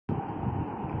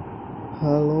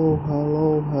Hello,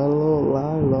 hello, hello,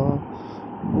 Laila.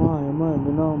 Mãe,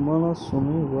 não, mano,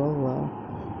 assume igual lá.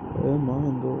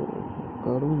 Mãe do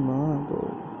Carunado.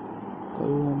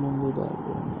 Carunado da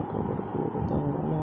Goma,